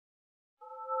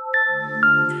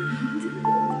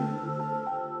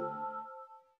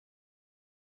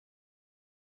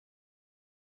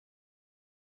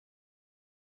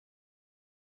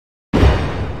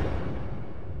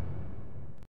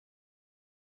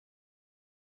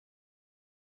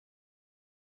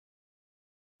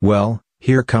Well,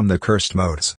 here come the cursed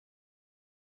modes.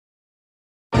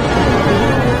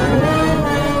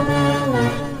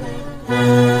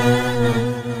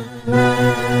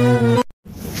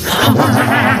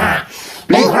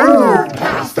 Behold,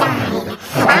 Palestine!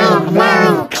 I am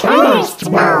now in cursed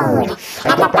mode,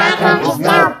 and the background is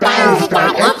now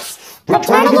Blam.x,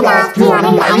 returning it off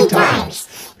 290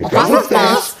 times. Because of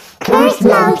this, cursed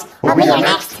mode will be your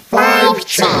next 5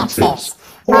 chances.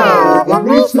 Well, the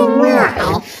reason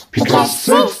why, because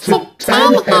 6 to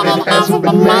 10 edit hasn't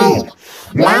been made.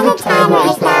 Now the timer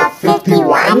is now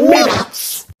 51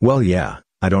 minutes. Well, yeah,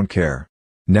 I don't care.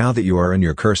 Now that you are in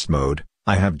your cursed mode,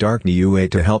 I have Darkney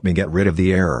to help me get rid of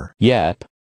the error. Yep.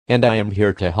 And I am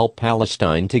here to help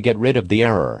Palestine to get rid of the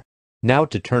error. Now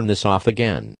to turn this off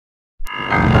again.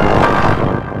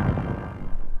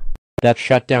 That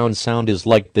shutdown sound is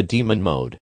like the demon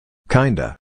mode.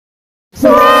 Kinda.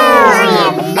 Well, I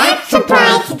am not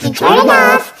surprised that you turned it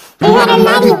off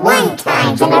 391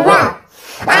 times in a row.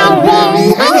 I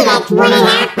really hated it when it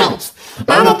happens.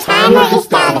 Now the timer is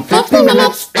down to 50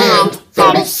 minutes and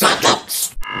 30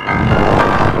 seconds.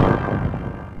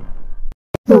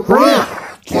 Well,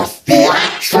 just the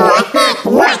actual effect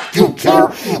what you do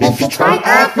if you turn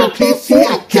off your PC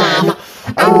again.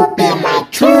 I will be in my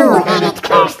 2-minute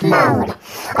cursed mode.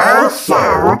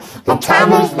 Also, the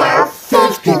timer is now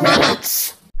 50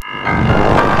 minutes.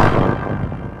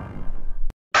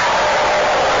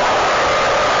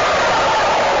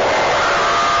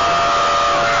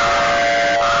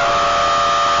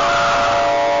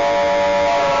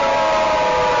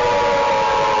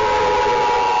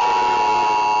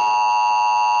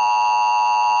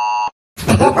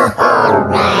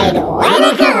 Alright, way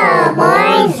to go,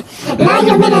 boys! Now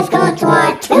your minutes go to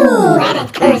our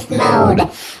 2-edit cursed mode,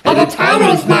 and the timer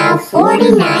is now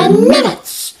 49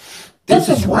 minutes. This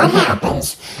is what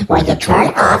happens when you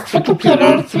turn off your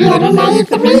computer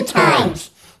 393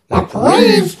 times. Now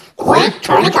please, quit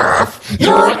turning off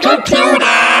your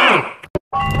computer!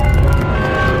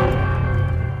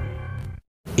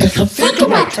 If you think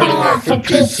about turning off your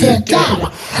PC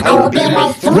again, I will be in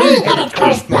my 3-edit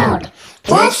cursed mode.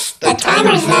 Plus, the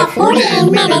timer is now 48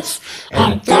 minutes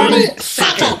and 30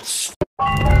 seconds.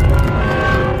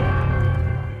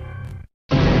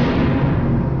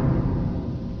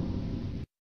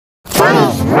 That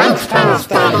is right,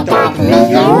 Palestine, .me.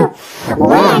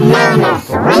 We're now in our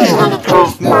 3-edit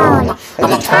cursed mode,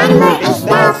 and the timer is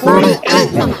now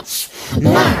 48 minutes.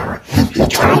 Now, if you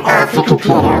turn off your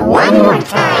computer one more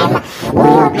time, we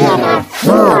will be in our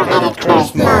 4-edit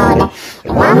cursed mode.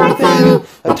 And one more thing,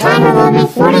 the timer will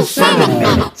be 47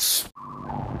 minutes.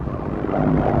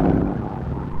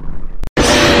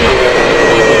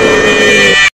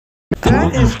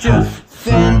 That is just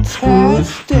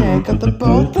fantastic of the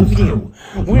both of you.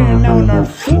 We're now in our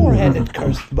 4-headed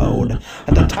cursed mode,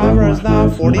 and the timer is now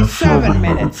 47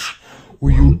 minutes.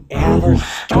 Will you ever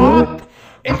stop?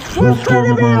 It's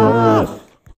frustrating enough.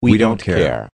 We don't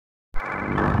care.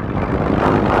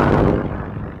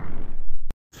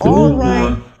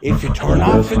 Alright, if you turn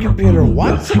off your computer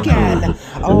once again,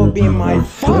 I will be in my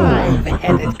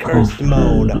 5-headed cursed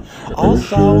mode.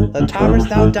 Also, the timer's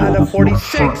now down to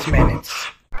 46 minutes.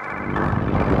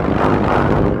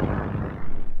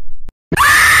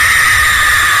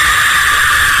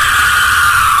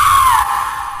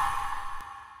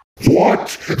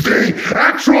 What? The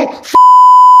actual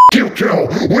you two!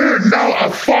 We're now a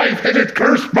 5-headed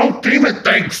cursed mode demon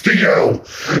thanks to you!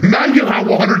 Now you have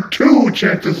 102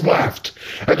 chances left,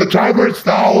 and the timer is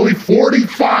now only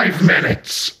 45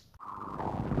 minutes.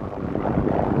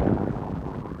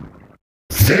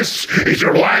 This is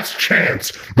your last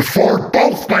chance before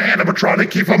both my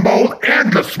animatronic Eva mode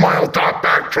and the smile dot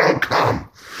background come.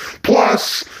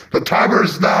 Plus, the timer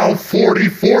is now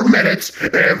 44 minutes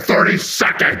and 30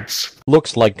 seconds.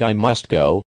 Looks like I must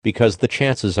go, because the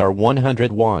chances are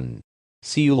 101.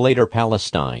 See you later,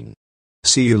 Palestine.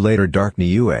 See you later,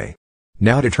 Darkney.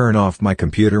 Now to turn off my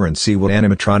computer and see what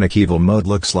animatronic evil mode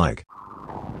looks like.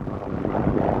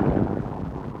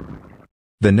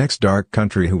 The next dark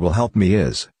country who will help me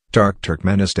is Dark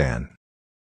Turkmenistan.